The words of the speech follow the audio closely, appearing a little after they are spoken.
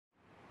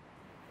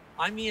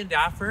I'm Ian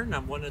Daffern.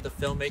 I'm one of the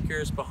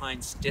filmmakers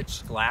behind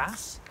Stitched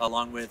Glass,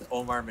 along with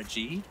Omar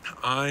Majeed.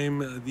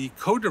 I'm the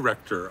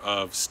co-director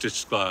of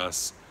Stitched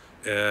Glass.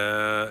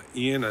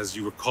 Ian, as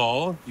you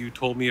recall, you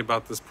told me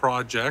about this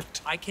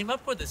project. I came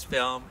up with this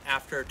film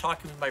after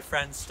talking with my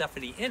friend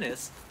Stephanie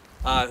Innes,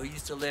 who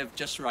used to live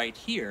just right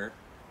here,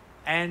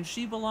 and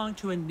she belonged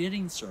to a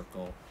knitting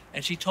circle.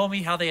 And she told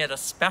me how they had a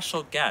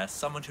special guest,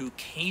 someone who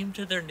came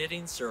to their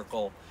knitting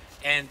circle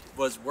and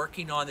was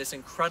working on this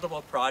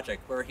incredible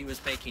project where he was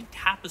making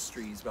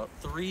tapestries about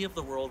 3 of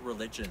the world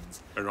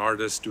religions. An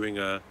artist doing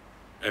a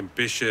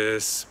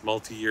ambitious,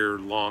 multi-year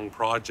long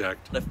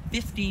project. A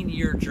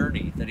 15-year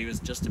journey that he was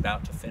just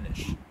about to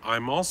finish.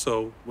 I'm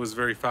also was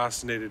very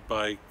fascinated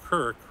by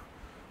Kirk,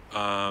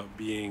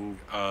 being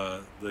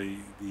the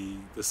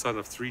son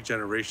of 3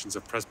 generations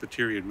of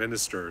Presbyterian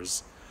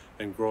ministers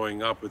and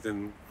growing up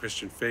within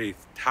Christian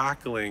faith,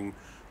 tackling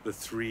the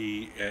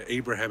 3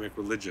 Abrahamic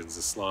religions,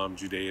 Islam,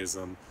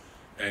 Judaism,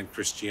 and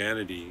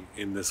Christianity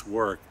in this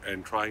work,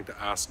 and trying to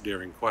ask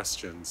daring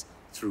questions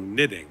through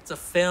knitting. It's a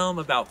film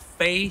about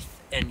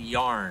faith and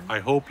yarn. I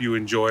hope you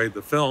enjoy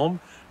the film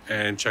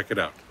and check it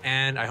out.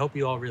 And I hope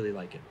you all really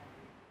like it.